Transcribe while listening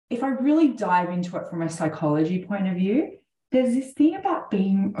if I really dive into it from a psychology point of view, there's this thing about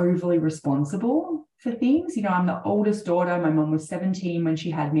being overly responsible for things. I'm the oldest daughter. My mom was 17 when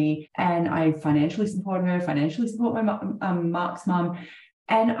she had me, and I financially support her, financially support my Mark's mum.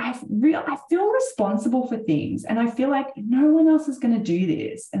 And I feel responsible for things, and I feel like no one else is going to do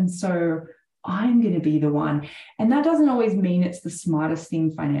this. And so I'm going to be the one. And that doesn't always mean it's the smartest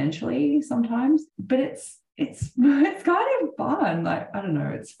thing financially sometimes, but it's kind of fun. Like, I don't know,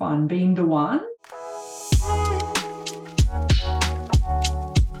 it's fun being the one.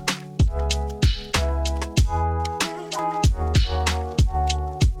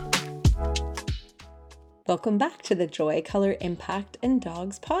 Welcome back to the Joy, Color, Impact, and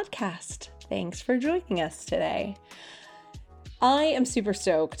Dogs podcast. Thanks for joining us today. I am super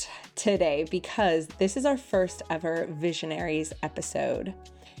stoked today because this is our first ever Visionaries episode.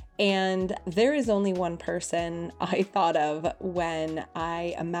 And there is only one person I thought of when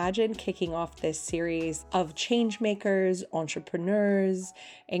I imagined kicking off this series of change makers, entrepreneurs,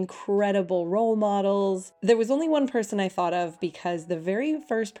 incredible role models. There was only one person I thought of because the very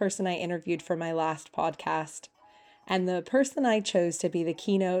first person I interviewed for my last podcast, and the person I chose to be the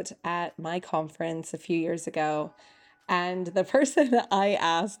keynote at my conference a few years ago, and the person I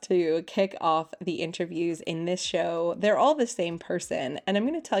asked to kick off the interviews in this show, they're all the same person, and I'm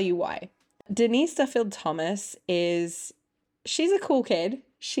going to tell you why. Denise Duffield-Thomas she's a cool kid.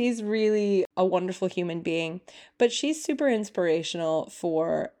 She's really a wonderful human being, but she's super inspirational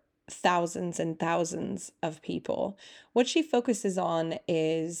for thousands and thousands of people. What she focuses on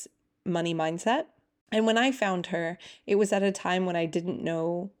is money mindset. And when I found her, it was at a time when I didn't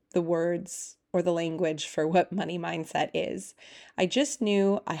know the words or the language for what money mindset is. I just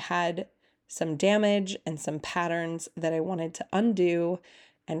knew I had some damage and some patterns that I wanted to undo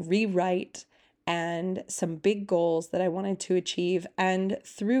and rewrite, and some big goals that I wanted to achieve. And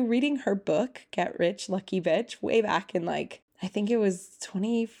through reading her book, Get Rich, Lucky Bitch, way back in I think it was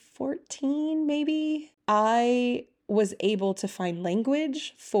 2014, maybe, I was able to find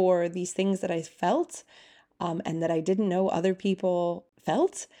language for these things that I felt and that I didn't know other people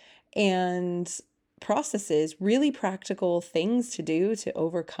felt, and processes, really practical things to do to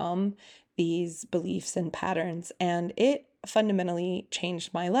overcome these beliefs and patterns. And it fundamentally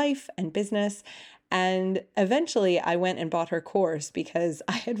changed my life and business. And eventually I went and bought her course because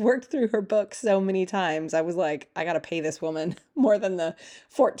I had worked through her book so many times. I was like, I got to pay this woman more than the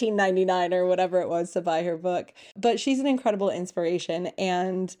 $14.99 or whatever it was to buy her book. But she's an incredible inspiration.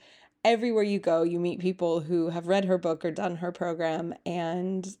 And everywhere you go, you meet people who have read her book or done her program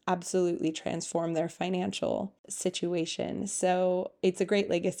and absolutely transform their financial situation. So it's a great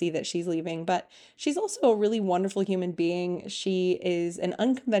legacy that she's leaving, but she's also a really wonderful human being. She is an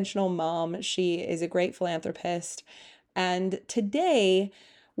unconventional mom. She is a great philanthropist. And today,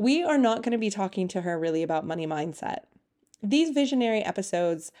 we are not going to be talking to her really about money mindset. These visionary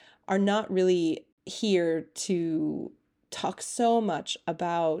episodes are not really here to talk so much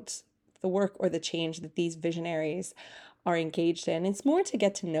about the work or the change that these visionaries are engaged in. It's more to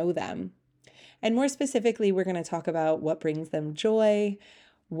get to know them. And more specifically, we're going to talk about what brings them joy,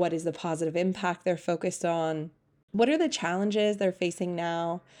 what is the positive impact they're focused on, what are the challenges they're facing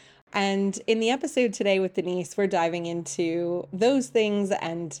now. And in the episode today with Denise, we're diving into those things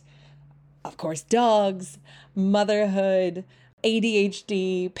and, of course, dogs, motherhood,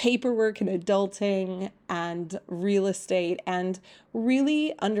 ADHD, paperwork and adulting, and real estate, and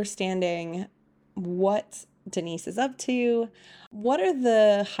really understanding what Denise is up to. What are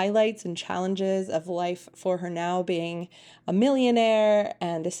the highlights and challenges of life for her now, being a millionaire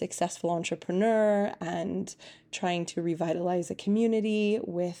and a successful entrepreneur and trying to revitalize a community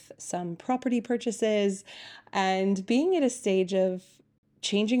with some property purchases, and being at a stage of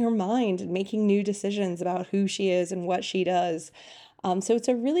changing her mind and making new decisions about who she is and what she does. So it's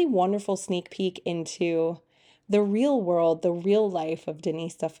a really wonderful sneak peek into the real world, the real life of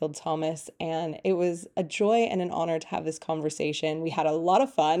Denise Duffield-Thomas. And it was a joy and an honor to have this conversation. We had a lot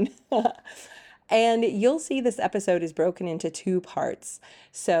of fun. And you'll see this episode is broken into two parts.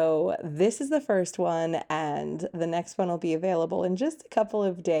 So this is the first one, and the next one will be available in just a couple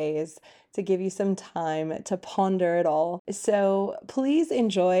of days to give you some time to ponder it all. So please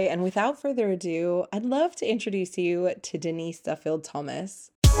enjoy. And without further ado, I'd love to introduce you to Denise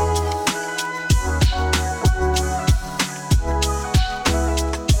Duffield-Thomas.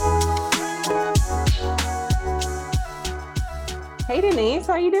 Hey Denise,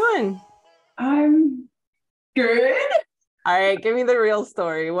 how you doing? I'm good. All right, give me the real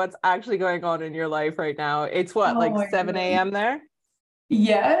story. What's actually going on in your life right now? It's what, Oh like my 7 God. a.m. there?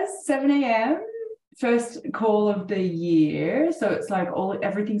 Yes, 7 a.m. first call of the year. So it's like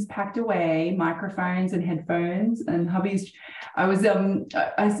everything's packed away, microphones and headphones. And hubby's, I went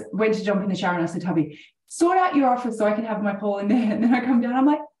to jump in the shower and I said, hubby, sort out your office so I can have my call in there. And then I come down, I'm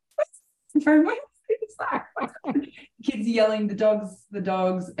like, where's the phone? It's like, kids yelling, the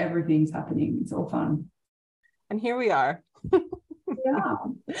dogs, everything's happening. It's all fun. And here we are. Yeah.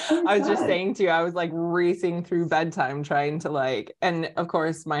 I was just saying to you, I was like racing through bedtime trying to like, and of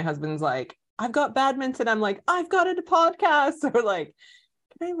course my husband's like, I've got badminton. I'm like, I've got a podcast. Or like,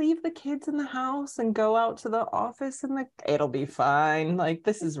 can I leave the kids in the house and go out to the office and it'll be fine. Like,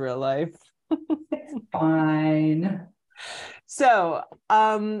 this is real life. It's fine. So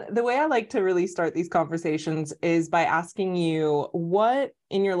the way I like to really start these conversations is by asking you what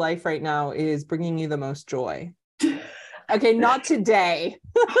in your life right now is bringing you the most joy. Okay, not today.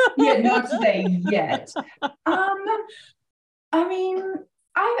 Yeah, not today yet. I mean,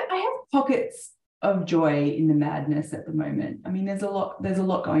 I have pockets of joy in the madness at the moment. I mean, there's a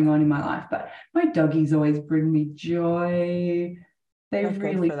lot going on in my life, but my doggies always bring me joy. They They're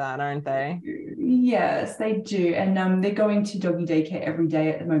really good for that, aren't they? Yes, they do. And they're going to doggy daycare every day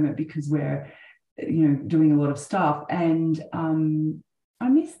at the moment because we're, doing a lot of stuff. And I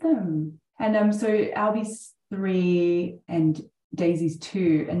miss them. And so Albie's 3 and Daisy's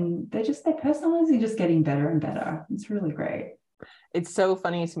 2, and their personalities are just getting better and better. It's really great. It's so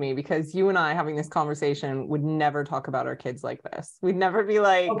funny to me because you and I having this conversation would never talk about our kids like this. We'd never be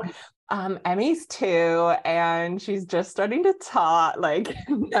like, Emmy's 2 and she's just starting to talk. Like,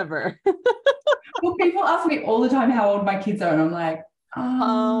 never. Well, people ask me all the time how old my kids are, and I'm like,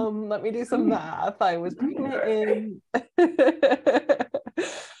 let me do some math. I was pregnant in.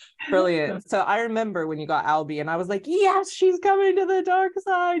 Brilliant. So I remember when you got Albie and I was like, yes, she's coming to the dark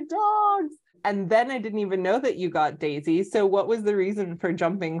side, dogs. And then I didn't even know that you got Daisy. So what was the reason for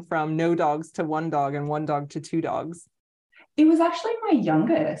jumping from no dogs to 1 dog and 1 dog to 2 dogs? It was actually my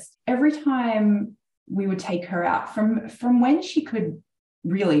youngest. Every time we would take her out from when she could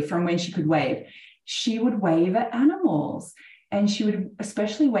wave, she would wave at animals. And she would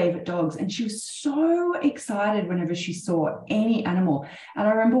especially wave at dogs. And she was so excited whenever she saw any animal. And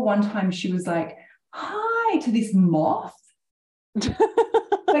I remember one time she was like, hi, to this moth.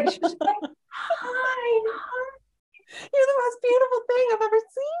 Like, she was like, hi. You're the most beautiful thing I've ever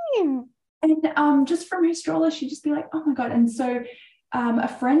seen. And just from her stroller, she'd just be like, oh my God. And so a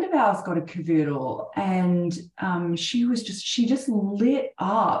friend of ours got a cavoodle, and she just lit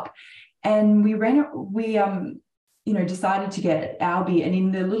up. And we decided to get Albie, and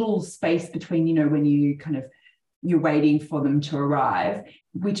in the little space between, when you're waiting for them to arrive,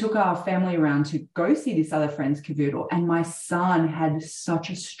 we took our family around to go see this other friend's cavoodle. And my son had such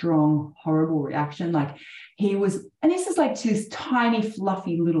a strong, horrible reaction. Like, and this is like to this tiny,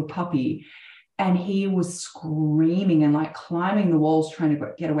 fluffy little puppy. And he was screaming and like climbing the walls trying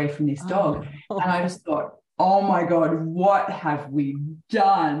to get away from this dog. Oh. And I just thought, oh my God, what have we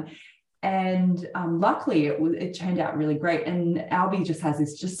done? And luckily it turned out really great. And Albie just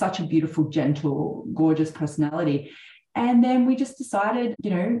has such a beautiful, gentle, gorgeous personality. And then we just decided,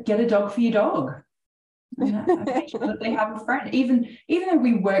 get a dog for your dog. Make sure that they have a friend. Even though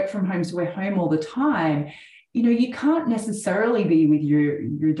we work from home, so we're home all the time, you can't necessarily be with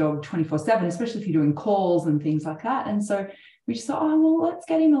your dog 24/7, especially if you're doing calls and things like that. And so we just thought, let's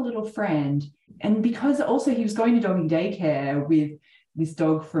get him a little friend. And because also he was going to doggy daycare with this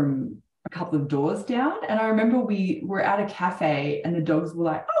dog from a couple of doors down. And I remember we were at a cafe and the dogs were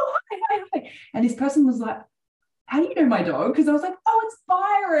like, oh, hi. And this person was like, how do you know my dog? Because I was like, oh, it's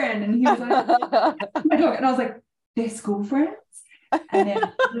Byron. And he was like, my dog. And I was like, they're school friends. And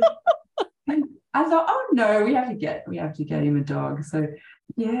then I thought, oh no, we have to get him a dog. So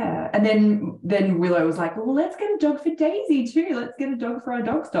yeah. And then Willow was like, well, let's get a dog for Daisy too. Let's get a dog for our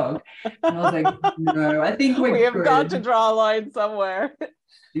dog's dog. And I was like, no, I think we have got to draw a line somewhere.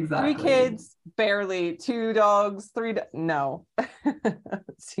 Exactly. 3 kids, barely. 2 dogs, 3. No, it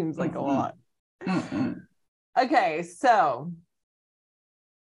seems like a lot. Okay, so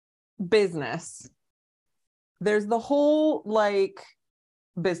business. There's the whole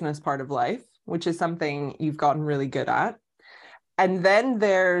business part of life, which is something you've gotten really good at. And then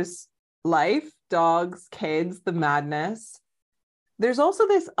there's life, dogs, kids, the madness. There's also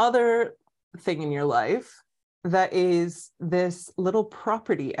this other thing in your life that is this little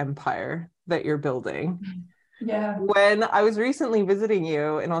property empire that you're building. Yeah. When I was recently visiting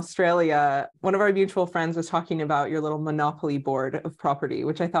you in Australia, one of our mutual friends was talking about your little monopoly board of property,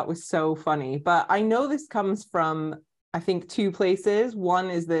 which I thought was so funny. But I know this comes from I think, two places. One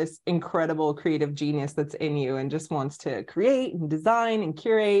is this incredible creative genius that's in you and just wants to create and design and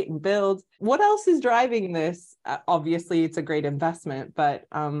curate and build. What else is driving this? Obviously, it's a great investment, but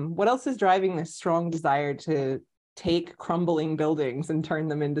what else is driving this strong desire to take crumbling buildings and turn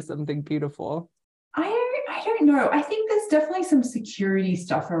them into something beautiful? I don't know. I think there's definitely some security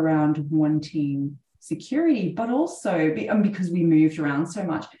stuff around wanting security, but also because we moved around so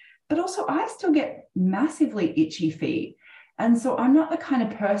much. But also, I still get massively itchy feet. And so I'm not the kind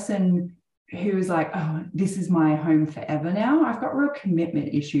of person who is like, oh, this is my home forever now. I've got real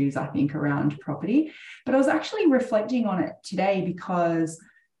commitment issues, I think, around property. But I was actually reflecting on it today because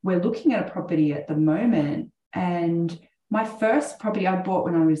we're looking at a property at the moment. And my first property I bought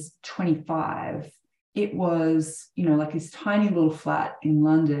when I was 25, it was, like this tiny little flat in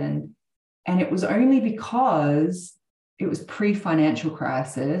London. And it was only because it was pre-financial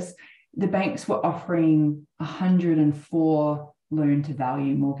crisis. The banks were offering 104 loan to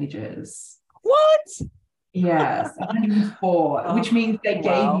value mortgages. What? Yes, 104, which means they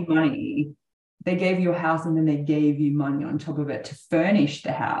gave you money. They gave you a house and then they gave you money on top of it to furnish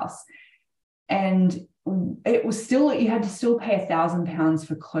the house. And it was still, you had to still pay £1,000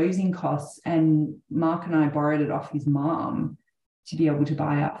 for closing costs. And Mark and I borrowed it off his mom to be able to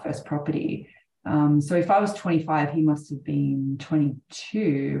buy our first property. So if I was 25, he must have been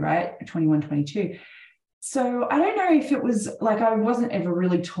 22, right? 21, 22. So I don't know if it was like I wasn't ever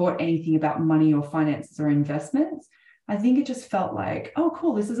really taught anything about money or finances or investments. I think it just felt like, oh,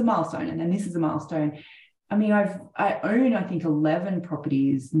 cool, this is a milestone. And then this is a milestone. I mean, I own, I think, 11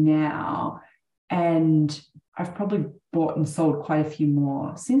 properties now, and I've probably bought and sold quite a few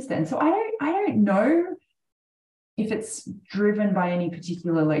more since then. So I don't know if it's driven by any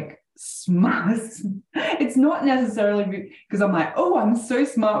particular smart. It's not necessarily because I'm like, oh, I'm so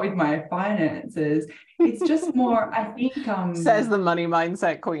smart with my finances. It's just more, I think, says the money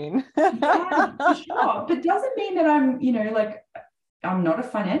mindset queen. Yeah, for sure. But doesn't mean that I'm, I'm not a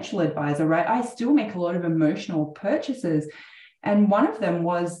financial advisor, right? I still make a lot of emotional purchases. And one of them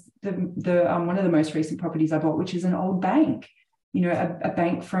was the one of the most recent properties I bought, which is an old bank, a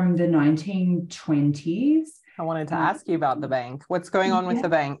bank from the 1920s. I wanted to ask you about the bank. What's going on with the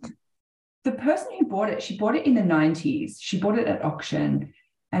bank? The person who bought it, she bought it in the 90s. She bought it at auction,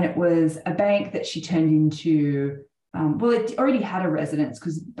 and it was a bank that she turned into, it already had a residence,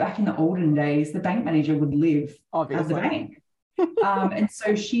 because back in the olden days, the bank manager would live at the bank. And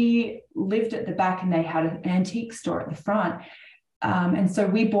so she lived at the back, and they had an antique store at the front. And so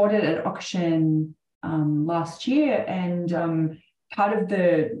we bought it at auction last year, and part of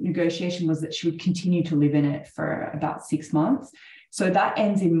the negotiation was that she would continue to live in it for about 6 months. So that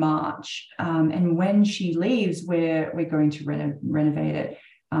ends in March. And when she leaves, we're going to renovate it,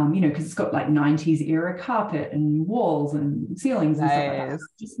 because it's got 90s era carpet and walls and ceilings and stuff like that. It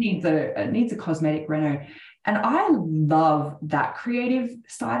just needs a cosmetic reno. And I love that creative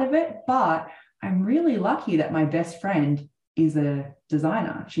side of it, but I'm really lucky that my best friend is a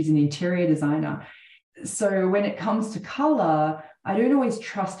designer. She's an interior designer. So when it comes to color, I don't always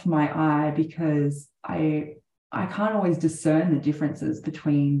trust my eye, because I can't always discern the differences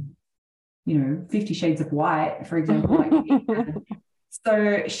between, 50 Shades of White, for example.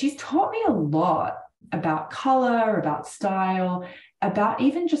 So she's taught me a lot about color, about style, about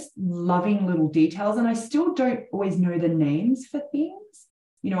even just loving little details. And I still don't always know the names for things.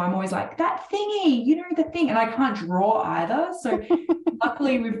 I'm always like, that thingy, the thing. And I can't draw either. So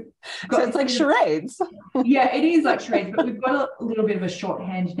luckily we've got... So it's like charades. Yeah, it is like charades, but we've got a little bit of a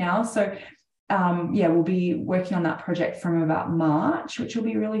shorthand now. So we'll be working on that project from about March, which will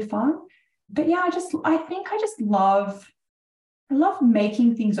be really fun. But yeah, I think I just love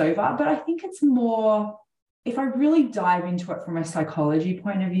making things over, but I think it's more, if I really dive into it from a psychology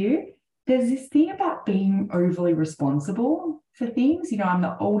point of view, there's this thing about being overly responsible for things. I'm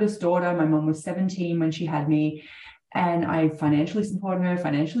the oldest daughter. My mom was 17 when she had me, and I financially support her,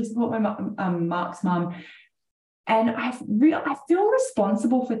 financially support my Mark's mom. And I feel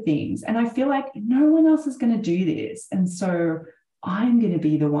responsible for things, and I feel like no one else is going to do this. And so I'm going to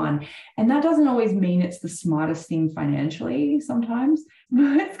be the one. And that doesn't always mean it's the smartest thing financially sometimes,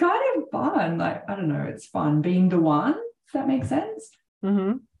 but it's kind of fun. I don't know, it's fun being the one, if that makes sense.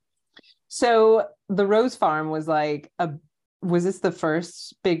 Mm-hmm. So the Rose Farm was was this the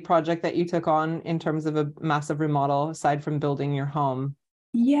first big project that you took on in terms of a massive remodel, aside from building your home?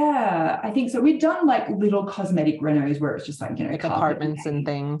 Yeah, I think so. We've done little cosmetic renos where it's just like apartments and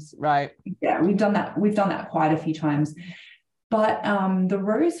things, right? Yeah, we've done that. We've done that quite a few times. But the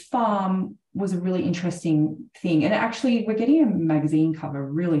Rose Farm was a really interesting thing. And actually, we're getting a magazine cover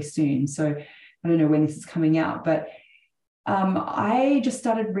really soon. So I don't know when this is coming out, but I just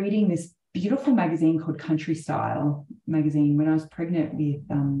started reading this beautiful magazine called Country Style magazine when I was pregnant with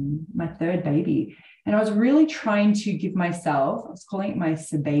my third baby. And I was really trying to give myself, I was calling it my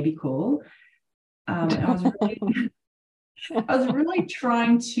sabbatical. And I was really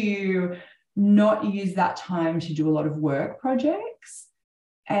trying to not use that time to do a lot of work projects.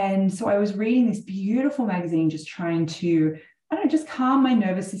 And so I was reading this beautiful magazine, just trying to, I don't know, just calm my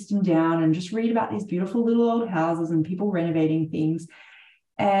nervous system down and just read about these beautiful little old houses and people renovating things.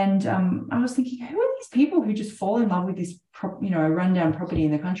 And I was thinking, who are these people who just fall in love with this, rundown property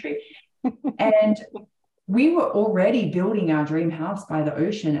in the country? And we were already building our dream house by the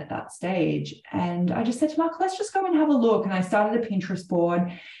ocean at that stage. And I just said to Mark, let's just go and have a look. And I started a Pinterest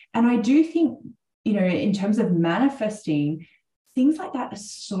board. And I do think, in terms of manifesting, things like that are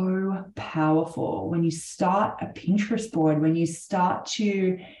so powerful. When you start a Pinterest board, when you start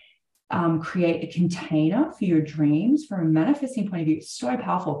to create a container for your dreams from a manifesting point of view, it's so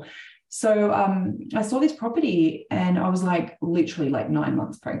powerful. So I saw this property and I was like literally like 9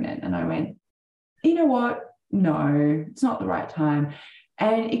 months pregnant. And I went, you know what? No, it's not the right time.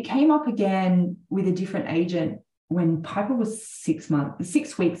 And it came up again with a different agent when Piper was 6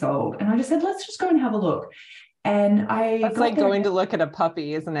 weeks old. And I just said, let's just go and have a look. And that's like going to look at a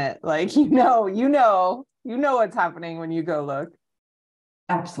puppy, isn't it? Like, you know what's happening when you go look.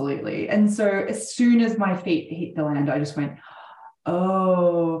 Absolutely. And so as soon as my feet hit the land, I just went,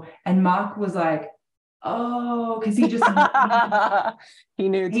 oh, and Mark was like, oh, because he just he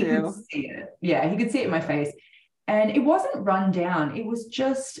knew too. He could see it. Yeah, he could see it in my face. And it wasn't run down. It was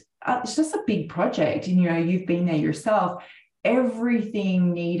just it's just a big project. And you've been there yourself.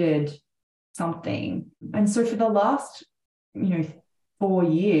 Everything needed something. And so for the last 4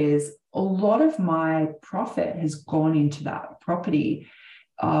 years, a lot of my profit has gone into that property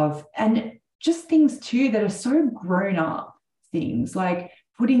and just things too that are so grown up things, like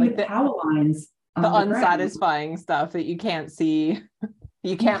putting like the power lines, the unsatisfying stuff that you can't see.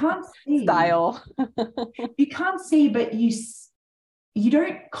 You can't see. Style. You can't see, but you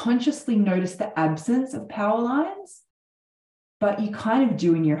don't consciously notice the absence of power lines, but you kind of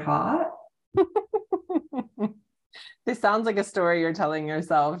do in your heart. This sounds like a story you're telling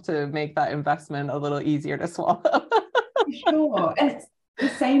yourself to make that investment a little easier to swallow. Sure. And it's the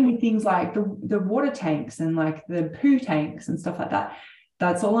same with things like the water tanks and like the poo tanks and stuff like that.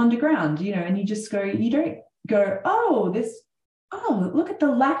 That's all underground, and you just go, you don't go, oh, look at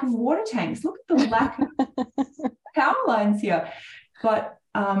the lack of water tanks. Look at the lack of power lines here. But,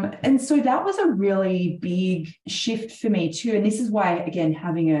 and so that was a really big shift for me too. And this is why, again,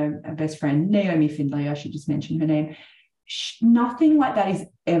 having a best friend, Naomi Findlay, I should just mention her name, nothing like that is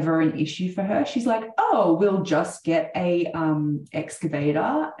ever an issue for her. She's like, oh, we'll just get a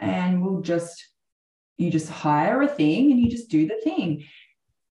excavator and you just hire a thing and you just do the thing.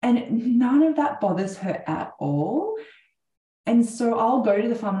 And none of that bothers her at all. And so I'll go to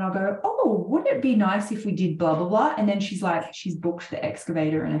the farm and I'll go, oh, wouldn't it be nice if we did blah, blah, blah? And then she's like, she's booked the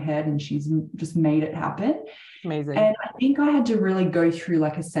excavator in her head and she's just made it happen. Amazing. And I think I had to really go through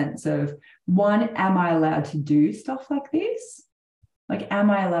like a sense of, one, am I allowed to do stuff like this? Like, am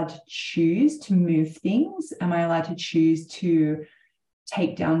I allowed to choose to move things? Am I allowed to choose to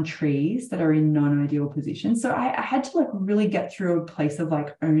take down trees that are in non-ideal positions? So I had to like really get through a place of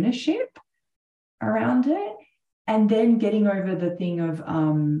like ownership around it. And then getting over the thing of,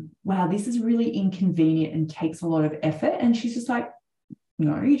 wow, this is really inconvenient and takes a lot of effort. And she's just like,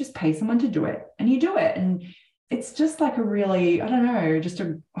 no, you just pay someone to do it and you do it. And it's just like a really, I don't know, just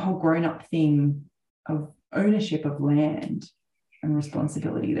a whole grown-up thing of ownership of land and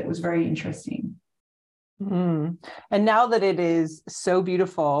responsibility that was very interesting. Mm. And now that it is so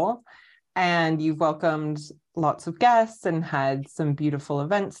beautiful and you've welcomed lots of guests and had some beautiful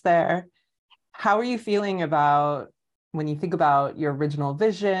events there, how are you feeling about when you think about your original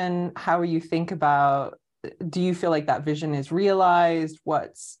vision? How are you do you feel like that vision is realized?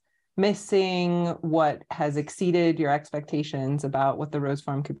 What's missing? What has exceeded your expectations about what the Rose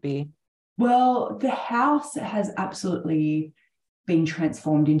Farm could be? Well, the house has absolutely been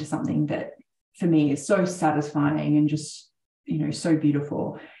transformed into something that for me is so satisfying and just, so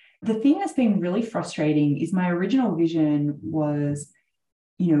beautiful. The thing that's been really frustrating is my original vision was,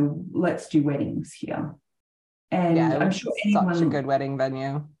 let's do weddings here. And yeah, I'm sure anyone, such a good wedding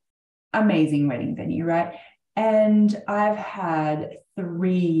venue. Amazing wedding venue, right? And I've had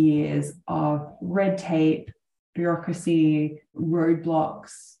 3 years of red tape, bureaucracy,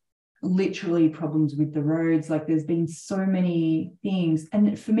 roadblocks, literally problems with the roads. Like, there's been so many things.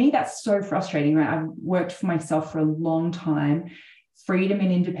 And for me, that's so frustrating, right? I've worked for myself for a long time. Freedom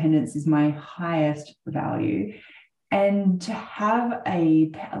and independence is my highest value. And to have a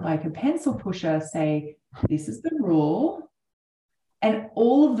pencil pusher say, this is the rule, and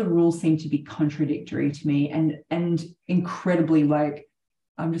all of the rules seem to be contradictory to me and incredibly like,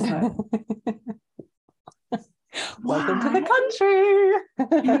 I'm just like, welcome to the country.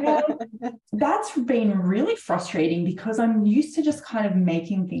 Yeah, that's been really frustrating because I'm used to just kind of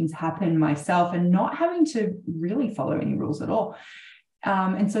making things happen myself and not having to really follow any rules at all.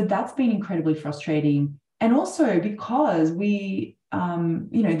 And so that's been incredibly frustrating. And also because we,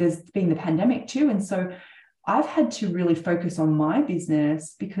 there's been the pandemic too. And so I've had to really focus on my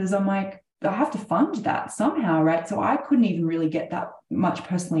business because I'm like, I have to fund that somehow, right? So I couldn't even really get that much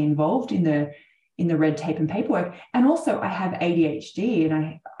personally involved in the red tape and paperwork. And also I have ADHD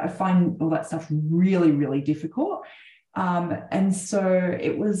and I find all that stuff really, really difficult. And so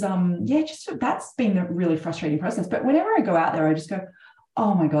it was, that's been a really frustrating process. But whenever I go out there, I just go,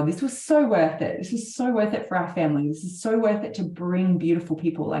 oh my God, this was so worth it. This was so worth it for our family. This is so worth it to bring beautiful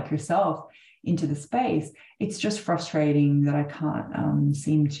people like yourself into the space. It's just frustrating that I can't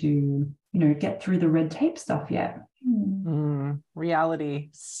seem to, get through the red tape stuff yet. Reality,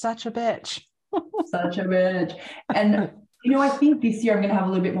 such a bitch. Such a bitch. And, I think this year I'm going to have a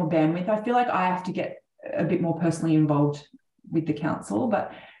little bit more bandwidth. I feel like I have to get a bit more personally involved with the council,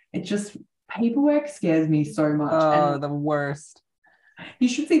 but it just, paperwork scares me so much. Oh, and the worst. You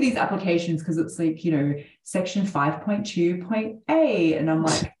should see these applications because it's like, section 5.2.A. And I'm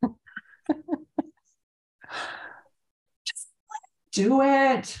like, just do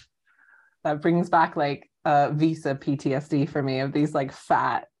it. That brings back like visa PTSD for me of these like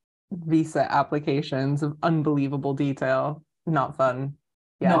fat visa applications of unbelievable detail. Not fun.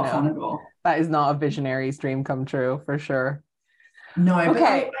 Yeah, not fun at all. That is not a visionary's dream come true for sure. No,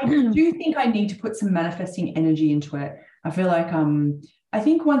 okay. But I do think I need to put some manifesting energy into it. I feel like I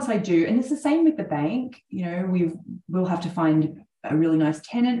think once I do, and it's the same with the bank, we'll have to find a really nice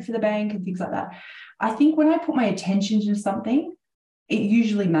tenant for the bank and things like that. I think when I put my attention to something, it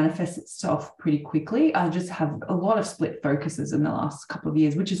usually manifests itself pretty quickly. I just have a lot of split focuses in the last couple of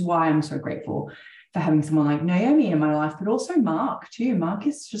years, which is why I'm so grateful for having someone like Naomi in my life, but also Mark too. Mark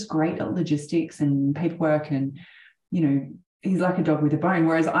is just great at logistics and paperwork and, he's like a dog with a bone.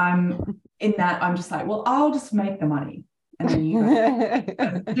 Whereas I'm just like, well, I'll just make the money. And then you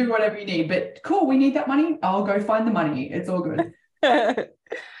do whatever you need. But cool, we need that money. I'll go find the money. It's all good.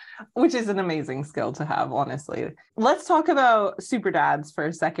 Which is an amazing skill to have, honestly. Let's talk about super dads for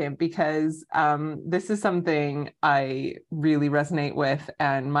a second, because this is something I really resonate with.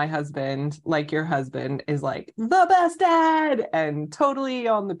 And my husband, like your husband, is like the best dad and totally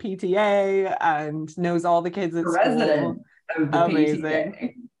on the PTA and knows all the kids at school. Of the amazing.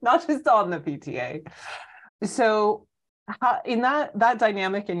 PTA. Not just on the PTA. So in that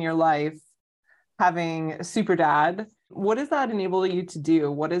dynamic in your life, having super dad, what does that enable you to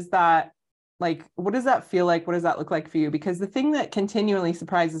do? What is that like? What does that feel like? What does that look like for you? Because the thing that continually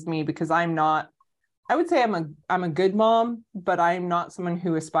surprises me, because I would say I'm a good mom, but I'm not someone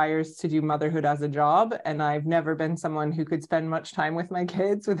who aspires to do motherhood as a job. And I've never been someone who could spend much time with my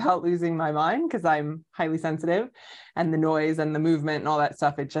kids without losing my mind, because I'm highly sensitive, and the noise and the movement and all that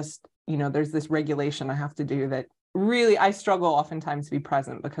stuff. It just, there's this regulation I have to do that really, I struggle oftentimes to be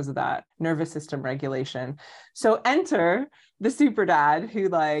present because of that nervous system regulation. So enter the super dad who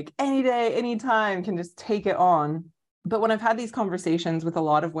like any day, anytime can just take it on. But when I've had these conversations with a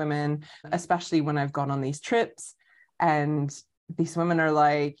lot of women, especially when I've gone on these trips, and these women are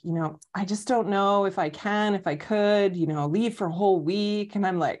like, I just don't know if I could, leave for a whole week. And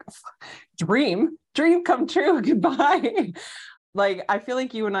I'm like, dream come true. Goodbye. Like, I feel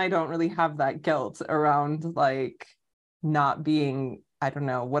like you and I don't really have that guilt around like not being, I don't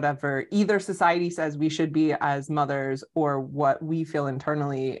know, whatever either society says we should be as mothers or what we feel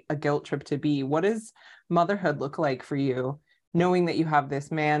internally a guilt trip to be. What does motherhood look like for you, knowing that you have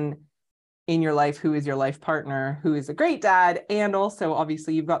this man in your life who is your life partner, who is a great dad, and also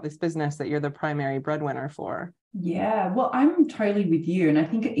obviously you've got this business that you're the primary breadwinner for? Yeah, well, I'm totally with you. And I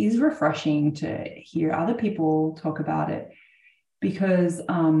think it is refreshing to hear other people talk about it. Because,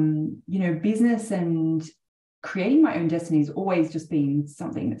 business and creating my own destiny has always just been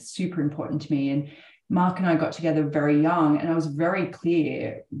something that's super important to me. And Mark and I got together very young, and I was very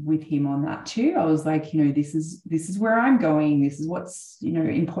clear with him on that too. I was like, this is where I'm going. This is what's,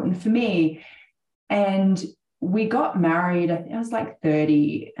 important for me. And we got married. I think I was like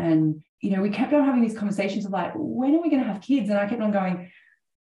 30, and, we kept on having these conversations of like, when are we going to have kids? And I kept on going,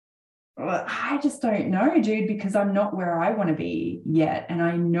 I just don't know, dude, because I'm not where I want to be yet. And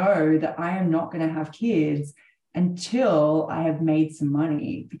I know that I am not going to have kids until I have made some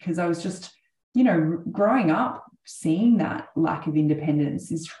money, because I was just, growing up seeing that lack of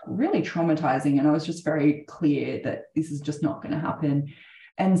independence is really traumatizing. And I was just very clear that this is just not going to happen.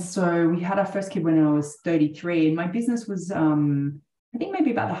 And so we had our first kid when I was 33, and my business was, I think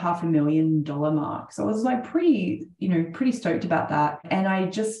maybe about the $500,000 mark. So I was like pretty stoked about that. And I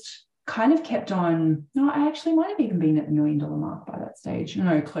just kind of kept on, no, I actually might have even been at the $1 million mark by that stage,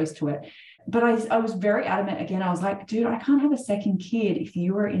 close to it. But I was very adamant again. I was like, dude, I can't have a second kid if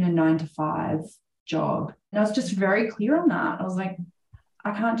you were in a 9-to-5 job. And I was just very clear on that. I was like,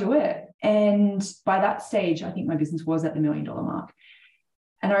 I can't do it. And by that stage, I think my business was at the $1 million mark.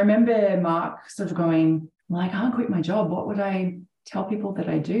 And I remember Mark sort of going, well, I can't quit my job. What would I tell people that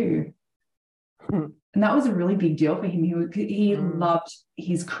I do? And that was a really big deal for him. He loved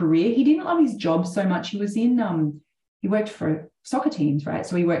his career. He didn't love his job so much. He was in, he worked for soccer teams, right?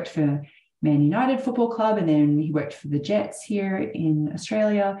 So he worked for Man United Football Club, and then he worked for the Jets here in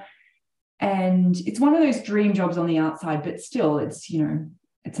Australia. And it's one of those dream jobs on the outside, but still it's,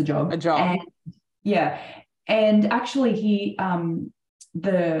 it's a job. And, yeah. And actually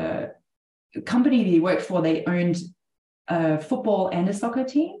the company that he worked for, they owned a football and a soccer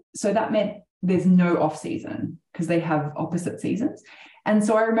team. So that meant there's no off season because they have opposite seasons. And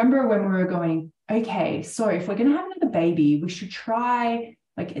so I remember when we were going, okay, so if we're going to have another baby, we should try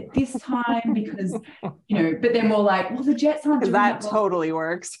like at this time because, but then we're like, well, the Jets aren't doing that. That totally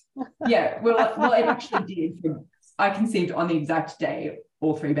works. Yeah. Well, it actually did. I conceived on the exact day,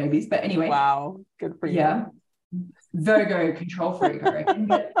 all 3 babies. But anyway. Wow. Good for you. Yeah. Virgo control freak, I reckon.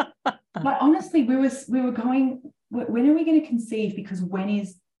 But honestly, we were going, when are we going to conceive? Because when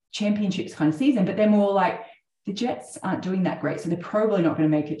is championships kind of season? But then we were like, the Jets aren't doing that great, so they're probably not going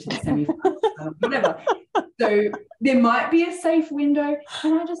to make it to the semi-finals, whatever. So there might be a safe window.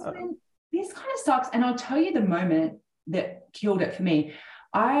 And I just went, this kind of sucks. And I'll tell you the moment that killed it for me.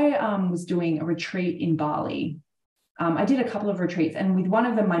 I was doing a retreat in Bali. I did a couple of retreats, and with one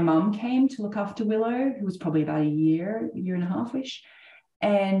of them, my mum came to look after Willow, who was probably about a year and a half-ish.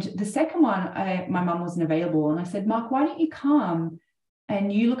 And the second one, my mum wasn't available. And I said, Mark, why don't you come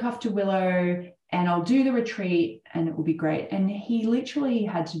and you look after Willow and I'll do the retreat and it will be great. And he literally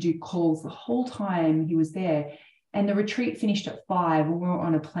had to do calls the whole time he was there. And the retreat finished at 5 and we were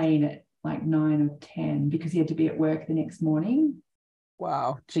on a plane at like 9 or 10 because he had to be at work the next morning.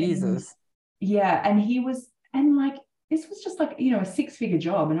 Wow. Jesus. And this was just like, a 6-figure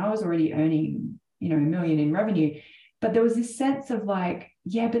job, and I was already earning, $1 million in revenue. But there was this sense of like,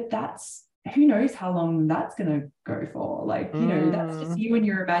 yeah, but that's, who knows how long that's going to go for? Like, that's just you and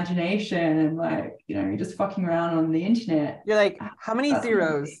your imagination and like, you're just fucking around on the internet. You're like, how many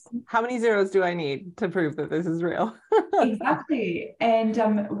zeros do I need to prove that this is real? Exactly.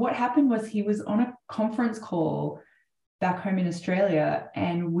 And what happened was he was on a conference call back home in Australia,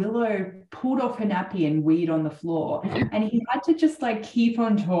 and Willow pulled off her nappy and weed on the floor, and he had to just like keep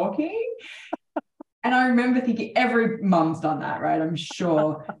on talking. And I remember thinking, every mum's done that, right? I'm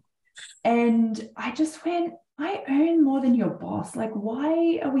sure. And I just went, I earn more than your boss. Like,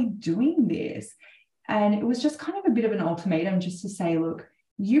 why are we doing this? And it was just kind of a bit of an ultimatum just to say, look,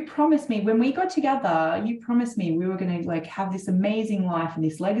 you promised me when we got together, you promised me we were going to like have this amazing life and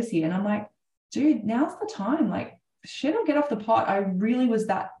this legacy. And I'm like, dude, now's the time. Like, shit, I'll get off the pot. I really was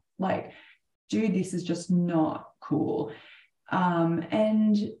that like, dude, this is just not cool.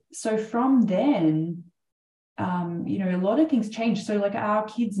 And so from then, a lot of things changed. So like our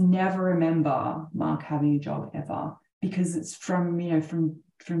kids never remember Mark having a job ever, because it's from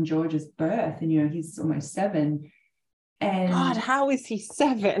George's birth, and, he's almost 7. And God, how is he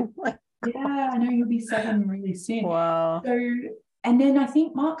 7? Yeah, I know he'll be 7 really soon. Wow. So, and then I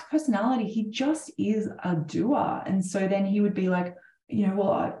think Mark's personality, he just is a doer. And so then he would be like,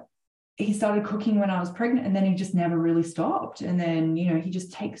 he started cooking when I was pregnant, and then he just never really stopped. And then, he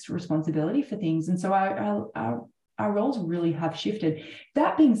just takes responsibility for things. And so our roles really have shifted.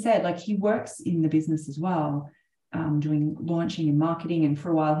 That being said, like he works in the business as well, doing launching and marketing. And for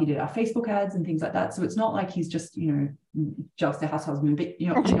a while he did our Facebook ads and things like that. So it's not like he's just, just a house husband, but you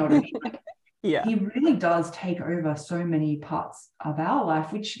know what I mean? Like, yeah, he really does take over so many parts of our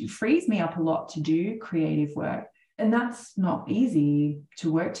life, which frees me up a lot to do creative work. And that's not easy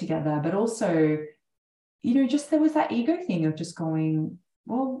to work together, but also, just there was that ego thing of just going,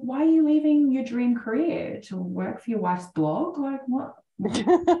 well, why are you leaving your dream career to work for your wife's blog? Like what?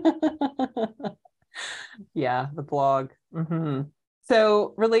 Yeah, the blog. Mm-hmm.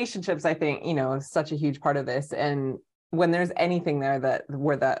 So relationships, I think, is such a huge part of this. And when there's anything there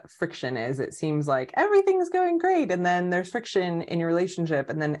where that friction is, it seems like everything's going great. And then there's friction in your relationship,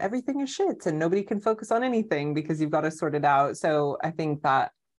 and then everything is shit and nobody can focus on anything because you've got to sort it out. So I think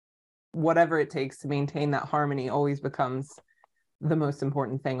that whatever it takes to maintain that harmony always becomes the most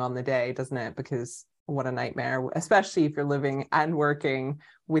important thing on the day, doesn't it? Because what a nightmare, especially if you're living and working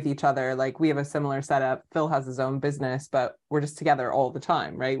with each other. Like, we have a similar setup. Phil has his own business, but we're just together all the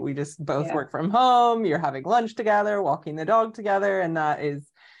time, right? We just both work from home. You're having lunch together, walking the dog together. And that is,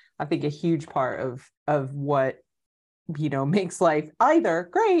 I think, a huge part of what, you know, makes life either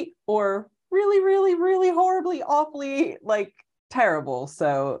great or really, really, really horribly, awfully, like, terrible.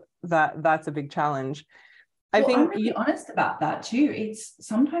 So that's a big challenge. I think I'm really honest about that too. It's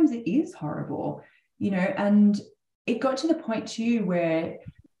sometimes it is horrible, you know, and it got to the point too where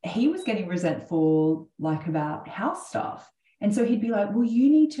he was getting resentful, like, about house stuff. And so he'd be like, well, you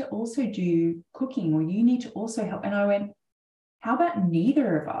need to also do cooking, or you need to also help. And I went, how about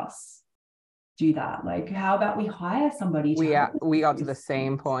neither of us do that? Like, how about we hire somebody to help us? We got to the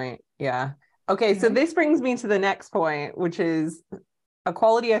same point. Yeah. Okay. So this brings me to the next point, which is a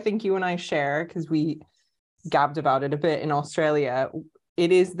quality I think you and I share, because we gabbed about it a bit in Australia.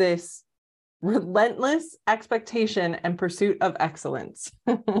 It is this relentless expectation and pursuit of excellence.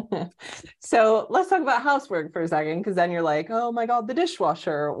 So let's talk about housework for a second, because then you're like, oh my God, the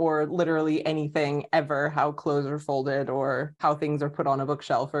dishwasher, or literally anything ever, how clothes are folded or how things are put on a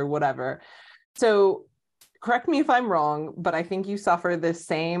bookshelf or whatever. So correct me if I'm wrong, but I think you suffer this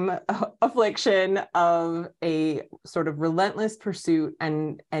same affliction of a sort of relentless pursuit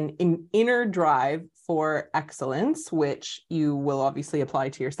and an inner drive for excellence, which you will obviously apply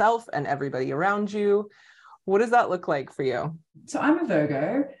to yourself and everybody around you. What does that look like for you? So I'm a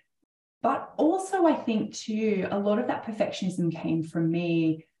Virgo, but also I think too, a lot of that perfectionism came from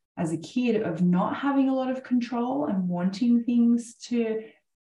me as a kid, of not having a lot of control and wanting things to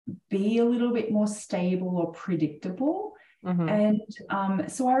be a little bit more stable or predictable. And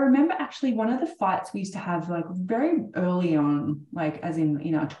so I remember actually one of the fights we used to have, like, very early on, like as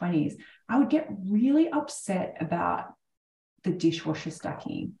in our 20s, I would get really upset about the dishwasher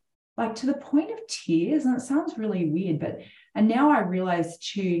stacking, like to the point of tears. And it sounds really weird, and now I realize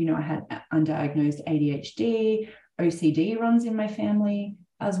too, you know, I had undiagnosed ADHD, OCD runs in my family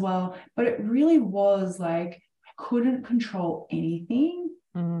as well, but it really was like I couldn't control anything.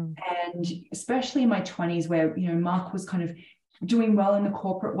 And especially in my 20s, where, you know, Mark was kind of doing well in the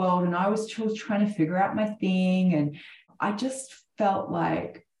corporate world and I was trying to figure out my thing, and I just felt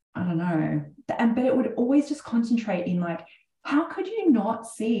like, I don't know, but it would always just concentrate in, like, how could you not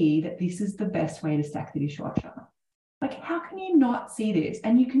see that this is the best way to stack the dishwasher? Like, how can you not see this?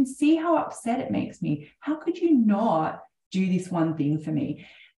 And you can see how upset it makes me. How could you not do this one thing for me?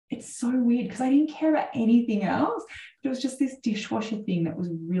 It's so weird, because I didn't care about anything else. It was just this dishwasher thing that was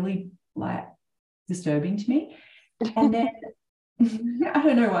really, like, disturbing to me. And then I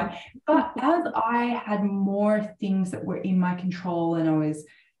don't know why, but as I had more things that were in my control and I was,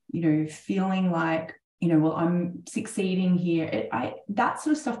 you know, feeling like, you know, well, I'm succeeding here, that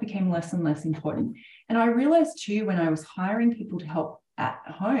sort of stuff became less and less important. And I realized too, when I was hiring people to help at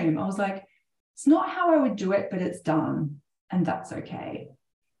home, I was like, it's not how I would do it, but it's done, and that's okay.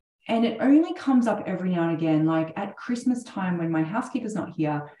 And it only comes up every now and again, like at Christmas time when my housekeeper's not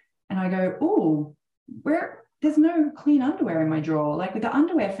here, and I go, oh, there's no clean underwear in my drawer, like with the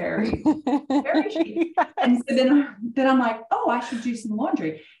underwear fairy. Where is she? Yes. And so then I'm like, oh, I should do some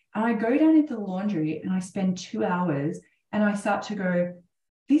laundry. And I go down into the laundry and I spend 2 hours and I start to go,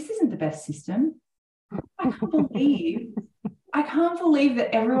 this isn't the best system. I can't believe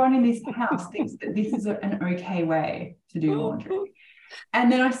that everyone in this house thinks that this is an okay way to do laundry.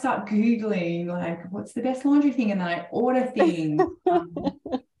 And then I start Googling, like, what's the best laundry thing? And then I order things.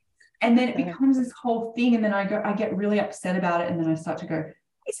 And then it becomes this whole thing. And then I get really upset about it. And then I start to go,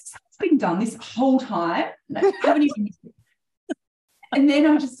 this has been done this whole time. And I haven't even. And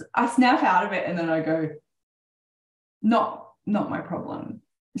then I snap out of it. And then I go, not my problem.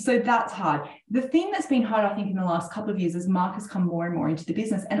 So that's hard. The thing that's been hard, I think, in the last couple of years is Mark has come more and more into the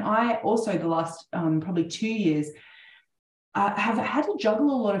business. And I also, the last probably 2 years, have had to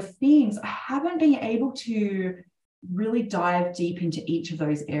juggle a lot of things. I haven't been able to really dive deep into each of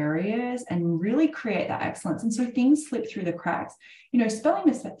those areas and really create that excellence. And so things slip through the cracks. You know, spelling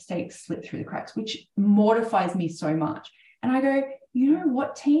mistakes slip through the cracks, which mortifies me so much. And I go, you know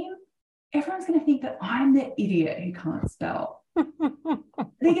what, team? Everyone's going to think that I'm the idiot who can't spell.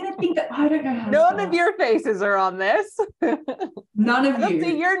 They're going to think that I don't know how to spell. None of your faces are on this. None of you. I don't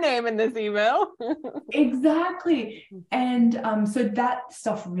see your name in this email. Exactly. And so that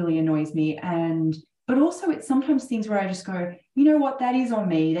stuff really annoys me. But also it's sometimes things where I just go, you know what, that is on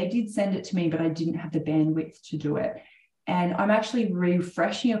me. They did send it to me, but I didn't have the bandwidth to do it. And I'm actually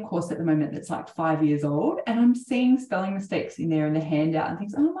refreshing a course at the moment that's like 5 years old. And I'm seeing spelling mistakes in there in the handout and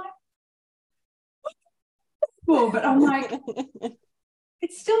things. And I'm like, cool. But I'm like,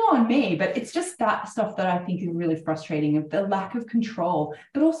 it's still on me, but it's just that stuff that I think is really frustrating, of the lack of control,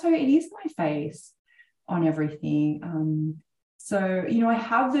 but also it is my face on everything. So, I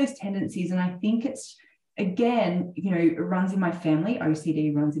have those tendencies, and I think it's, again, it runs in my family.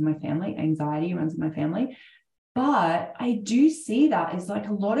 OCD runs in my family. Anxiety runs in my family. But I do see that as like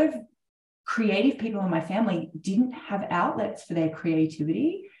a lot of creative people in my family didn't have outlets for their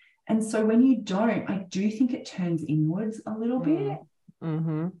creativity. And so when you don't, I do think it turns inwards a little bit.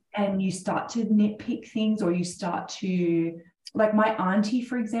 Mm-hmm. And you start to nitpick things, or you start to, like my auntie,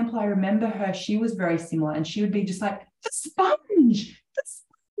 for example, I remember her, she was very similar, and she would be just like, the sponge,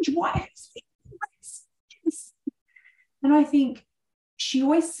 why is it? And I think she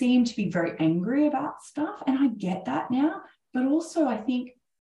always seemed to be very angry about stuff. And I get that now. But also I think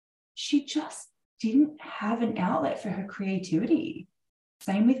she just didn't have an outlet for her creativity.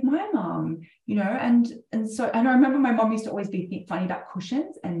 Same with my mom, and I remember my mom used to always be funny about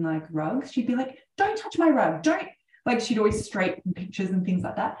cushions and like rugs. She'd be like, don't touch my rug. Don't, like, she'd always straighten pictures and things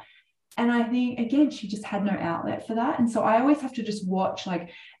like that. And I think, again, she just had no outlet for that. And so I always have to just watch, like,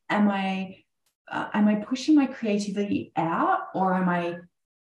 am I pushing my creativity out, or am I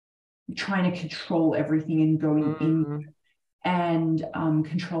trying to control everything and going in and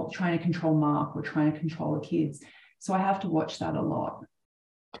trying to control Mark, or trying to control the kids? So I have to watch that a lot.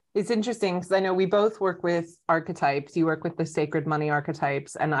 It's interesting because I know we both work with archetypes. You work with the sacred money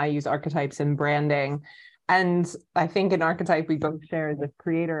archetypes, and I use archetypes in branding. And I think an archetype we both share is a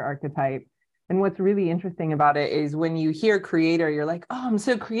creator archetype. And what's really interesting about it is when you hear creator, you're like, oh, I'm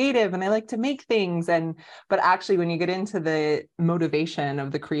so creative and I like to make things. But actually, when you get into the motivation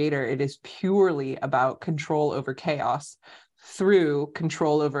of the creator, it is purely about control over chaos through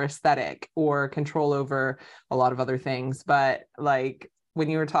control over aesthetic or control over a lot of other things. But like when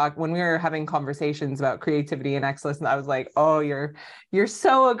we were having conversations about creativity and excellence, I was like, oh, you're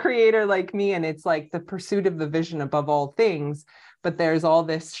so a creator like me. And it's like the pursuit of the vision above all things. But there's all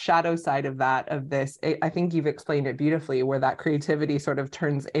this shadow side of this. I think you've explained it beautifully, where that creativity sort of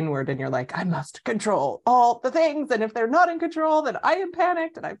turns inward and you're like, I must control all the things. And if they're not in control, then I am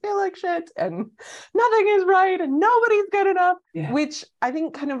panicked and I feel like shit and nothing is right and nobody's good enough, which I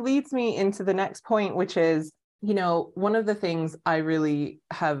think kind of leads me into the next point, which is, one of the things I really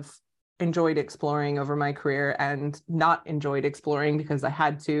have enjoyed exploring over my career, and not enjoyed exploring because I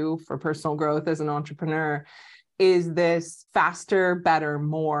had to for personal growth as an entrepreneur, is this faster, better,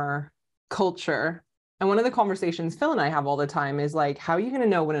 more culture. And one of the conversations Phil and I have all the time is like, how are you going to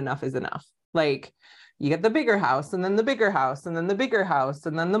know when enough is enough? Like, you get the bigger house, and then the bigger house, and then the bigger house,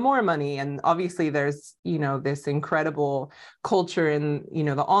 and then the more money. And obviously there's, this incredible culture in,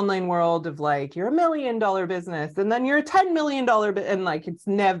 the online world of like, you're $1 million business, and then you're a $10 million, and like, it's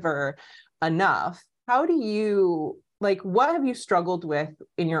never enough. How do you, like, what have you struggled with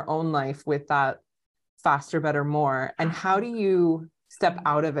in your own life with that faster, better, more? And how do you step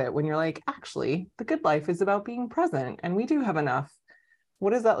out of it when you're like, actually, the good life is about being present and we do have enough?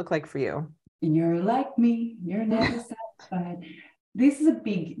 What does that look like for you? You're like me, you're never satisfied. This is a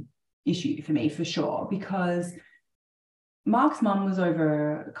big issue for me, for sure, because Mark's mum was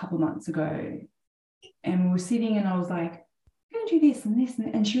over a couple of months ago, and we were sitting, and I was like, I'm going to do this and this.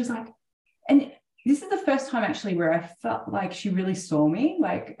 And she was like, and this is the first time actually where I felt like she really saw me.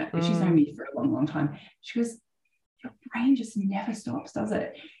 Like, she's known me for a long, long time. She goes, your brain just never stops, does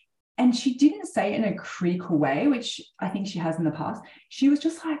it? And she didn't say it in a critical way, which I think she has in the past. She was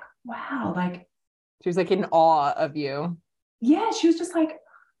just like, wow, like, she was like in awe of you. Yeah, she was just like,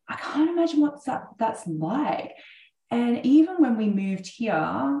 I can't imagine what that's like. And even when we moved here,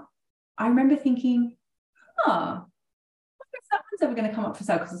 I remember thinking, I wonder if that one's ever going to come up for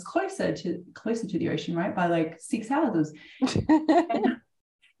sale, because it's closer to the ocean, right? By like 6 houses. and I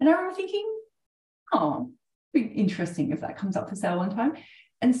remember thinking, it'd be interesting if that comes up for sale one time.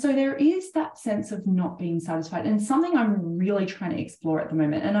 And so there is that sense of not being satisfied, and something I'm really trying to explore at the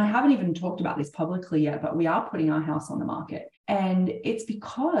moment. And I haven't even talked about this publicly yet, but we are putting our house on the market. And it's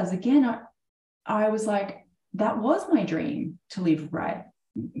because, again, I was like, that was my dream, to live right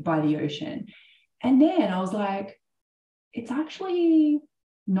by the ocean. And then I was like, it's actually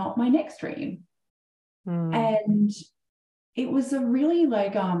not my next dream. And it was a really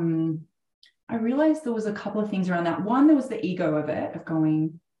like, I realized there was a couple of things around that. One, there was the ego of it, of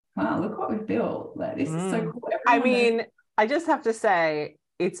going, wow, look what we've built. Like, this is so cool. I just have to say,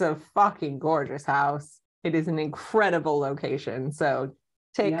 it's a fucking gorgeous house. It is an incredible location. So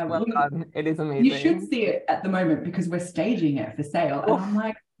it is amazing. You should see it at the moment, because we're staging it for sale. And I'm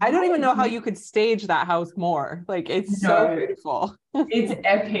like, I don't even know how you could stage that house more. Like, it's so beautiful. It's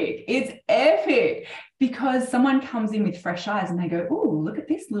epic. It's epic. because someone comes in with fresh eyes and they go, oh, look at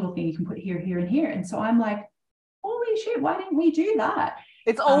this little thing you can put here, here, and here. And so I'm like, holy shit, why didn't we do that?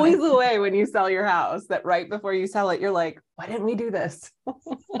 It's always the way when you sell your house, that right before you sell it, you're like, why didn't we do this?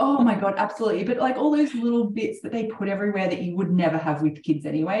 Oh my God, absolutely. But like all those little bits that they put everywhere that you would never have with kids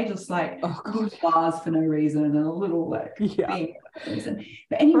anyway, just like little bars for no reason and a little like thing for no reason.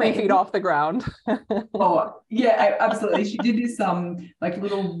 But anyway, 3 feet off the ground. Oh yeah, absolutely. She did this like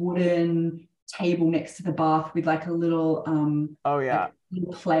little wooden table next to the bath with like a little like,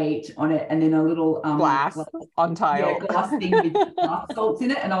 little plate on it, and then a little glass on tile, glass thing with bath salts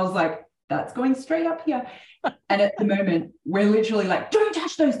in it. And I was like, that's going straight up here. And at the moment, we're literally like, don't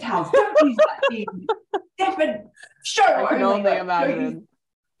touch those towels, don't use that thing. Definitely show. I can only imagine.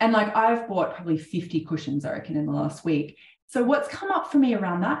 And like I've bought probably 50 cushions, I reckon, in the last week. So what's come up for me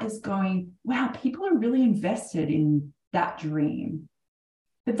around that is going, wow, people are really invested in that dream.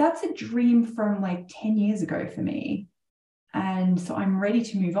 But that's a dream from like 10 years ago for me. And so I'm ready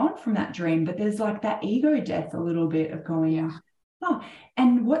to move on from that dream. But there's like that ego death a little bit of going, oh.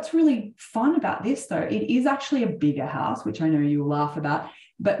 And what's really fun about this, though, it is actually a bigger house, which I know you'll laugh about,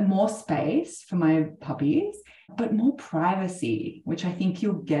 but more space for my puppies, but more privacy, which I think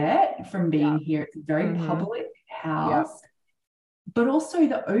you'll get from being here. It's a very public house. But also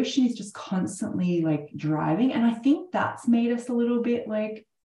the ocean is just constantly like driving. And I think that's made us a little bit like,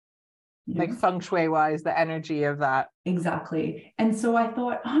 like feng shui wise, the energy of that. Exactly. And so I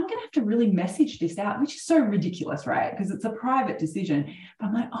thought, I'm going to have to really message this out, which is so ridiculous, right? Because it's a private decision. But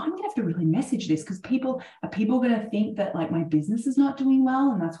I'm like, I'm going to have to really message this, because people going to think that like my business is not doing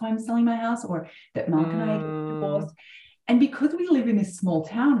well and that's why I'm selling my house, or that Mark and I get divorced. And because we live in this small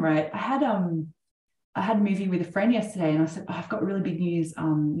town, right? I had a movie with a friend yesterday, and I said, I've got really big news.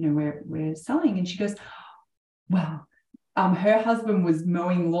 We're selling. And she goes, well, her husband was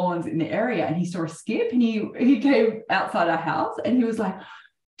mowing lawns in the area and he saw a skip, and he came outside our house and he was like,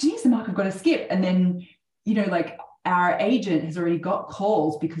 Denise and Mark have got a skip. And then, like our agent has already got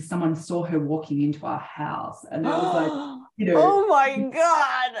calls because someone saw her walking into our house, and it was like, oh my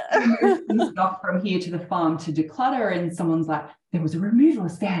God, stuff from here to the farm to declutter. And someone's like, there was a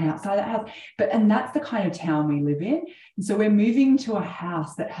removalist van outside that house. And that's the kind of town we live in. And so we're moving to a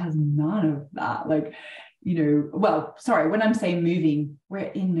house that has none of that. Like, when I'm saying moving,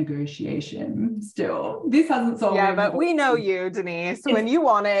 we're in negotiation still. This hasn't solved. Yeah, but we know you, Denise. When you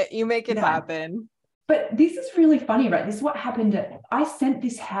want it, you make it happen. But this is really funny, right? This is what happened. I sent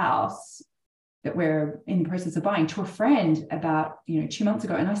this house that we're in the process of buying to a friend about, 2 months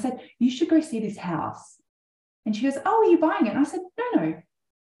ago. And I said, you should go see this house. And she goes, oh, are you buying it? And I said, no,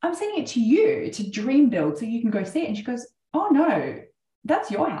 I'm sending it to you to dream build so you can go see it. And she goes, oh no,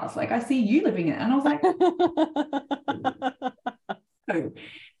 that's your house. Like I see you living in it. And I was like, oh.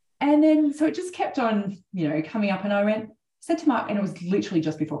 And then, so it just kept on, coming up. And I said to Mark, and it was literally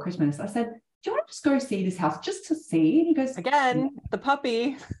just before Christmas, I said, do you want to just go see this house just to see? And he goes, again, the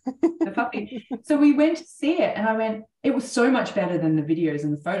puppy. The puppy. So we went to see it, and it was so much better than the videos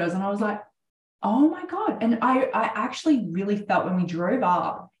and the photos. And I was like, oh my God. And I actually really felt when we drove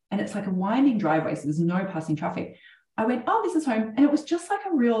up, and it's like a winding driveway, so there's no passing traffic. I went, oh, this is home. And it was just like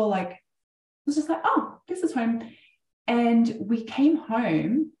a real, it was just like, oh, this is home. And we came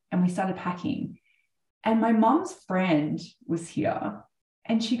home and we started packing. And my mom's friend was here,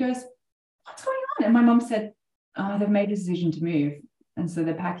 and she goes, what's going on? And my mom said, oh, they've made a decision to move. And so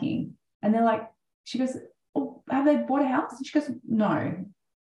they're packing. And they're like, she goes, oh, have they bought a house? And she goes, no,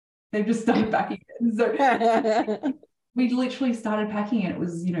 they've just started packing. So we literally started packing it. It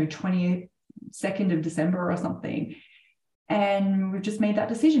was, 22nd of December or something. And we've just made that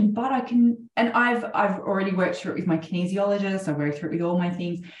decision. But I've already worked through it with my kinesiologist. I've worked through it with all my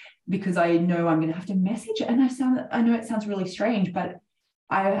things, because I know I'm going to have to message it. And I know it sounds really strange, but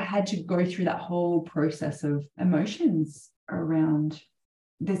I had to go through that whole process of emotions around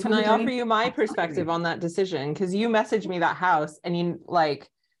this. Can I offer you my perspective on that decision? Because you messaged me that house, and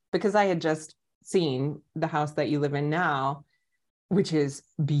because I had just seen the house that you live in now, which is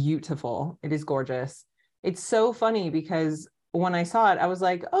beautiful. It is gorgeous. It's so funny because when I saw it, I was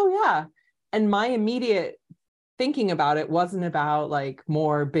like, oh yeah. And my immediate thinking about it wasn't about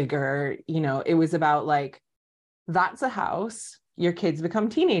more bigger, it was about that's a house your kids become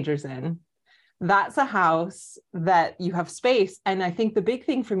teenagers in. That's a house that you have space. And I think the big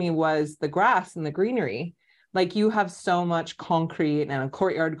thing for me was the grass and the greenery. You have so much concrete and a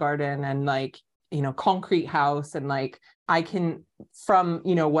courtyard garden and concrete house. And I can, from,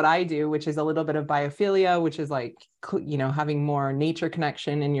 what I do, which is a little bit of biophilia, which is having more nature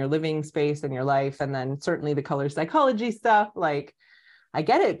connection in your living space and your life. And then certainly the color psychology stuff, I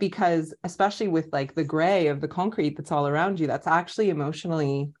get it, because especially with like the gray of the concrete that's all around you, that's actually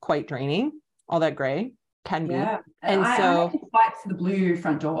emotionally quite draining. All that gray can be. Yeah. And I had to fight for the blue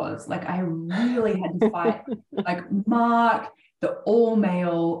front doors. Like I really had to fight, like Mark, the all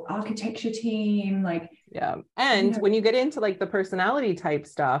male architecture team, like. Yeah. And when you get into like the personality type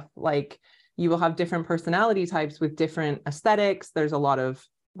stuff, like you will have different personality types with different aesthetics. There's a lot of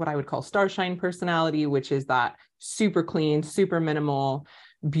what I would call starshine personality, which is that super clean, super minimal,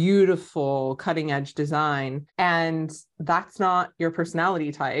 beautiful, cutting edge design. And that's not your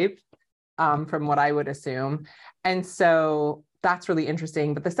personality type, from what I would assume. And so that's really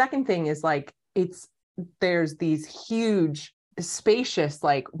interesting. But the second thing is like, there's these huge, spacious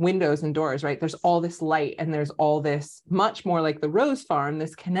like windows and doors, right? There's all this light, and there's all this, much more like the Rose Farm,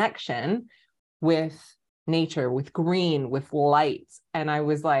 this connection with nature, with green, with light. And I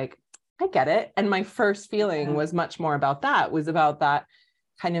was like, I get it. And my first feeling was much more about that, was about that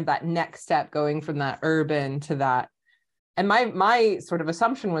kind of that next step, going from that urban to that. And my sort of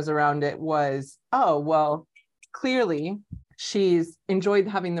assumption was around it was, oh, well, clearly she's enjoyed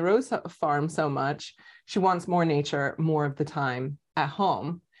having the Rose Farm so much. She wants more nature, more of the time at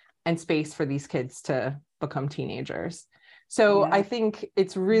home, and space for these kids to become teenagers. So I think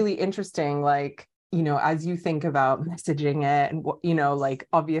it's really interesting, like, you know, as you think about messaging it, and, you know, like,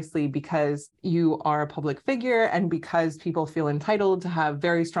 obviously, because you are a public figure and because people feel entitled to have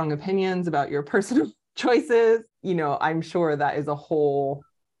very strong opinions about your personal choices, you know, I'm sure that is a whole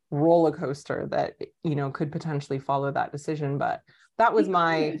roller coaster that, you know, could potentially follow that decision. But that was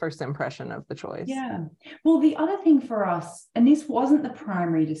my first impression of the choice. Yeah. Well, the other thing for us, and this wasn't the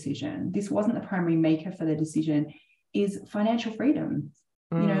primary decision, this wasn't the primary maker for the decision, is financial freedom.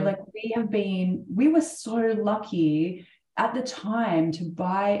 You know, like we were so lucky at the time to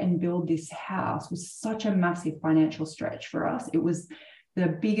buy and build this house. Was such a massive financial stretch for us. It was the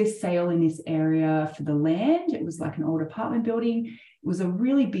biggest sale in this area for the land. It was like an old apartment building. It was a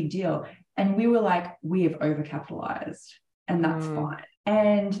really big deal. And we were like, we have overcapitalized, and that's fine.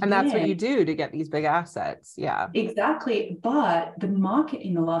 And that's what you do to get these big assets. Yeah, exactly. But the market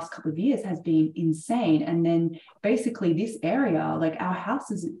in the last couple of years has been insane. And then basically this area, like our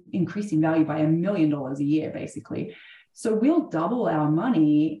house is increasing value by $1 million a year, basically. So we'll double our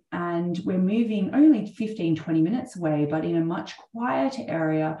money, and we're moving only 15, 20 minutes away, but in a much quieter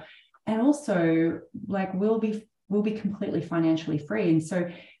area. And also like we'll be completely financially free. And so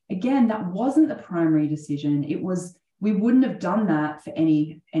again, that wasn't the primary decision. It was, we wouldn't have done that for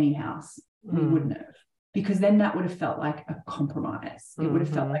any house. We wouldn't have, because then that would have felt like a compromise. It would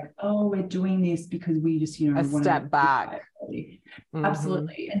have felt like, oh, we're doing this because we just, you know, a step back.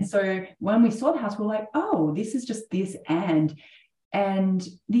 Absolutely. And so when we saw the house, we're like, oh, this is just this. And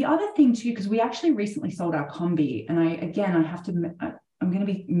the other thing too, because we actually recently sold our combi, and I'm going to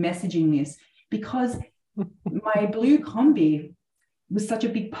be messaging this because my blue combi was such a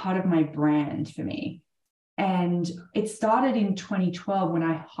big part of my brand for me. And it started in 2012 when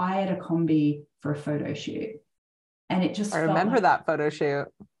I hired a combi for a photo shoot. And it just, I remember that photo shoot.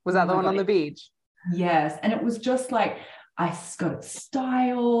 Was that the one on the beach? Yes. And it was just like, I got it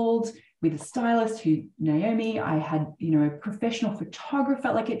styled with a stylist Naomi. I had, you know, a professional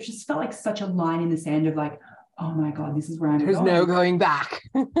photographer. Like it just felt like such a line in the sand of like, oh my God, this is where I'm going. There's no going back.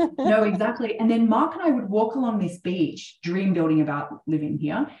 No, exactly. And then Mark and I would walk along this beach, dream building about living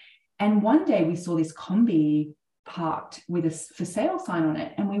here. And one day we saw this combi parked with a for sale sign on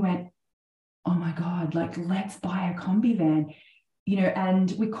it. And we went, oh my God, like, let's buy a combi van, you know,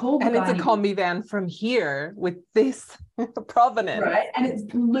 and we called the guy. And it's a combi van from here with this provenance. Right. And it's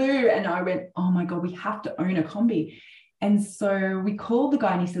blue. And I went, oh my God, we have to own a combi. And so we called the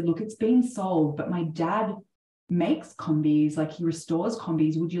guy and he said, look, it's been sold, but my dad makes combis, like he restores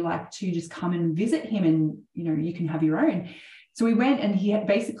combis. Would you like to just come and visit him, and, you know, you can have your own. So we went, and he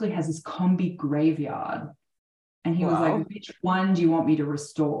basically has this combi graveyard, and he was like, which one do you want me to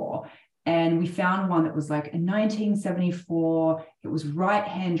restore? And we found one that was like a 1974. It was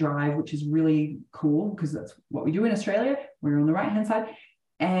right-hand drive, which is really cool because that's what we do in Australia. We're on the right-hand side.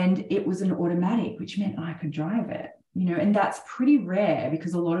 And it was an automatic, which meant I could drive it, you know, and that's pretty rare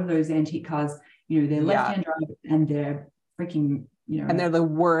because a lot of those antique cars, you know, they're left-hand drive and they're freaking, you know. And they're the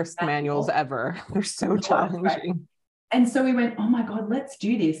worst manuals ever. They're so challenging. Right. And so we went, oh my God, let's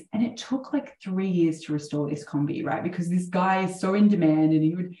do this. And it took like 3 years to restore this combi, right? Because this guy is so in demand,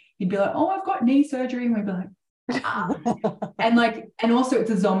 and he'd be like, oh, I've got knee surgery. And we'd be like, ah. and also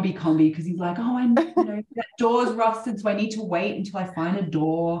it's a zombie combi because he's like, oh, you know, that door's rusted, so I need to wait until I find a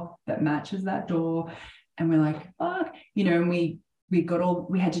door that matches that door. And we're like, fuck, you know, and we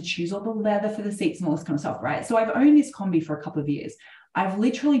had to choose all the leather for the seats and all this kind of stuff, right? So I've owned this combi for a couple of years. I've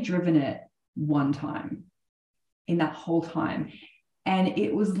literally driven it one time in that whole time. And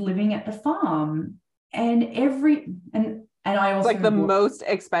it was living at the farm. And I also like the most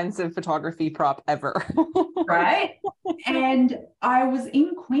expensive photography prop ever. Right. And I was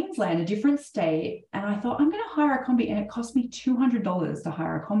in Queensland, a different state, and I thought, I'm going to hire a combi, and it cost me $200 to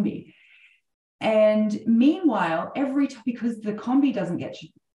hire a combi. And meanwhile, because the combi doesn't get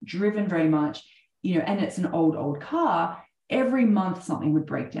driven very much, and it's an old car, every month something would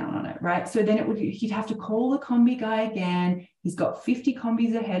break down on it, right? So then he'd have to call the combi guy again. He's got 50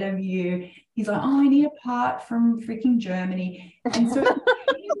 combis ahead of you. He's like, oh, I need a part from freaking Germany. And so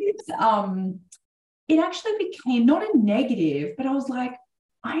it actually became not a negative, but I was like,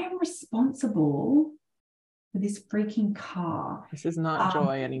 I am responsible for this freaking car. This is not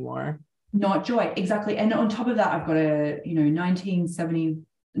joy anymore. Not joy, exactly. And on top of that, I've got a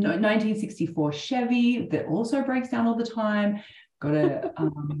 1964 Chevy that also breaks down all the time. Got a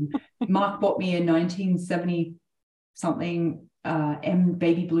Mark bought me a 1970 something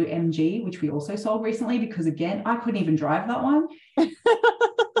baby blue MG, which we also sold recently because, again, I couldn't even drive that one.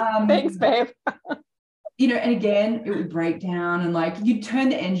 Thanks, babe. And again, it would break down, and like you'd turn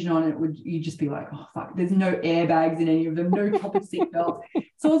the engine on, and you'd just be like, oh fuck, there's no airbags in any of them, no proper seatbelts.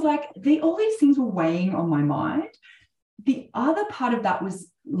 So I was like, all these things were weighing on my mind. The other part of that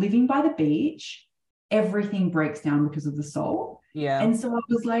was living by the beach. Everything breaks down because of the salt. Yeah. And so I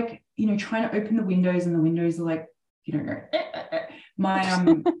was like, trying to open the windows, and the windows are like, my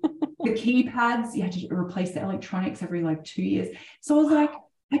the keypads, you had to replace the electronics every like 2 years. So I was like,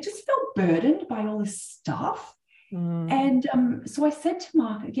 I just felt burdened by all this stuff. And so I said to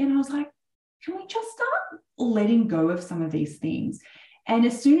Mark again, I was like, can we just start letting go of some of these things? And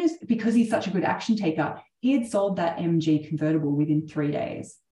because he's such a good action taker, he had sold that MG convertible within 3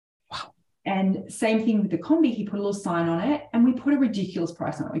 days. Wow. And same thing with the combi, he put a little sign on it, and we put a ridiculous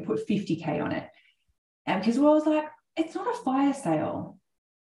price on it. We put $50K on it. And because I was like, it's not a fire sale.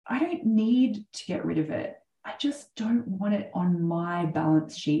 I don't need to get rid of it. I just don't want it on my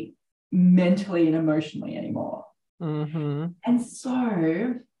balance sheet mentally and emotionally anymore. Mm-hmm. And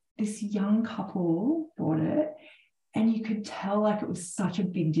so this young couple bought it, and you could tell like it was such a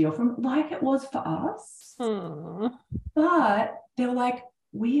big deal like it was for us. But they were like,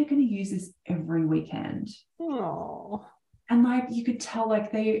 we are going to use this every weekend. Oh. And like you could tell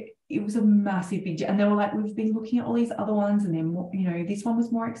like it was a massive big deal. And they were like, we've been looking at all these other ones, and then this one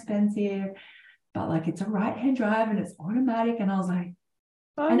was more expensive, but like it's a right-hand drive and it's automatic. And I was like,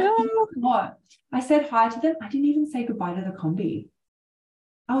 I know what? I said hi to them. I didn't even say goodbye to the combi.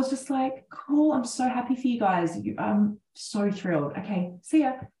 I was just like, cool, I'm so happy for you guys. I'm so thrilled. Okay, see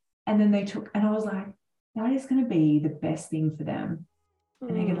ya. And then and I was like, that is going to be the best thing for them.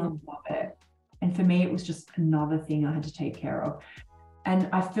 And they're going to love it. And for me, it was just another thing I had to take care of. And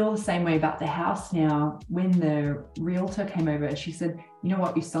I feel the same way about the house now. When the realtor came over, she said, you know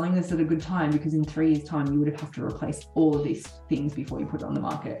what, you're selling this at a good time, because in 3 years' time, you would have to replace all of these things before you put it on the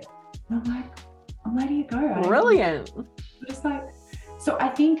market. And I'm like, I'm letting it go. Brilliant. Just like, so I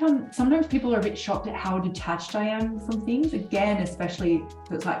think sometimes people are a bit shocked at how detached I am from things. Again, especially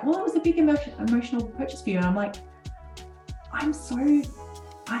if it's like, well, it was a big emotional purchase for you. And I'm like, I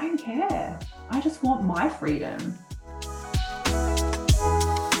don't care. I just want my freedom.